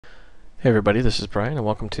Hey everybody, this is Brian and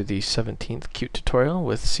welcome to the 17th Qt tutorial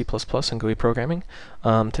with C++ and GUI programming.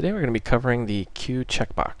 Today we're going to be covering the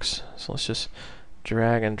QCheckBox. So let's just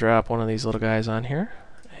drag and drop one of these little guys on here,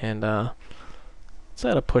 and let's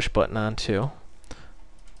add a push button on too.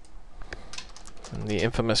 And the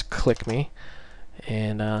infamous click me,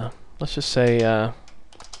 and let's just say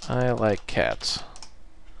I like cats.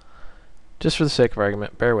 Just for the sake of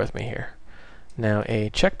argument, bear with me here. Now, a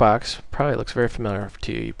checkbox probably looks very familiar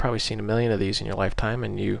to you. You've probably seen a million of these in your lifetime,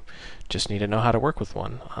 and you just need to know how to work with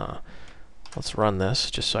one. Let's run this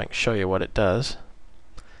just so I can show you what it does.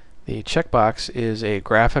 The checkbox is a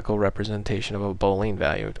graphical representation of a Boolean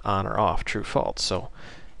value, on or off, true, false. So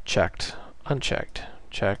checked, unchecked,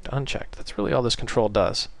 checked, unchecked. That's really all this control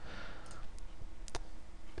does.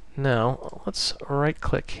 Now, let's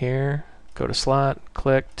right-click here, go to slot,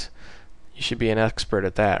 clicked. You should be an expert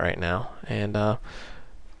at that right now. And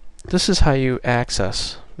this is how you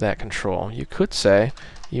access that control. You could say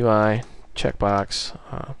UI checkbox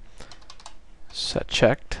set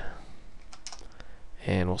checked,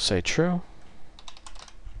 and we'll say true.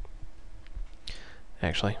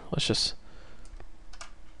 Actually, let's just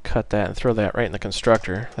cut that and throw that right in the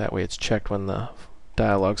constructor. That way it's checked when the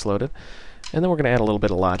dialog's loaded. And then we're going to add a little bit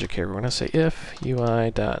of logic here. We're going to say if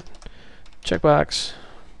UI.checkbox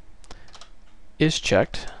is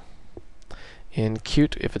checked. In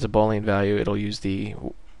Qt, if it's a Boolean value, it'll use the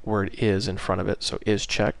word is in front of it, so is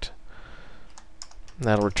checked. And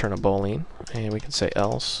that'll return a Boolean. And we can say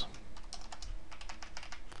else.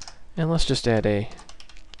 And let's just add a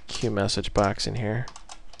QMessage box in here.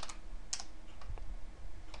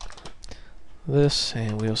 This,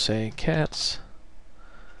 and we'll say cats.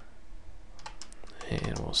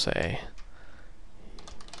 And we'll say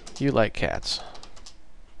you like cats.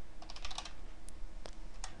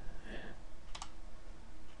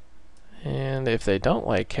 And if they don't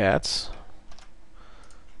like cats,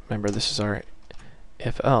 remember this is our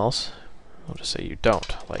if else, we'll just say you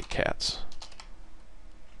don't like cats.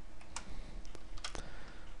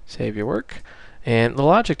 Save your work. And the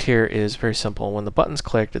logic here is very simple. When the button's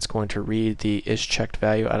clicked, it's going to read the is checked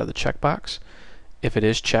value out of the checkbox. If it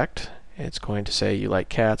is checked, it's going to say you like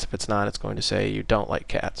cats. If it's not, it's going to say you don't like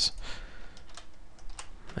cats.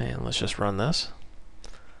 And let's just run this.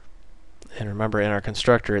 And remember, in our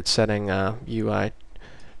constructor, it's setting UI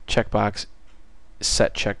checkbox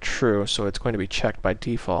set check true, so it's going to be checked by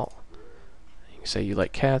default. You can say you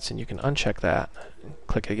like cats, and you can uncheck that.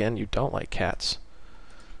 Click again, you don't like cats.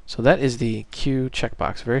 So that is the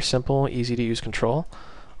QCheckBox. Very simple, easy to use control.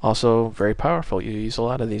 Also very powerful. You use a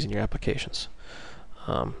lot of these in your applications.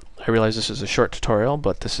 I realize this is a short tutorial,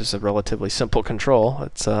 but this is a relatively simple control.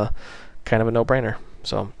 It's kind of a no-brainer.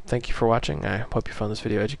 So thank you for watching. I hope you found this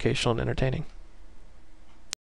video educational and entertaining.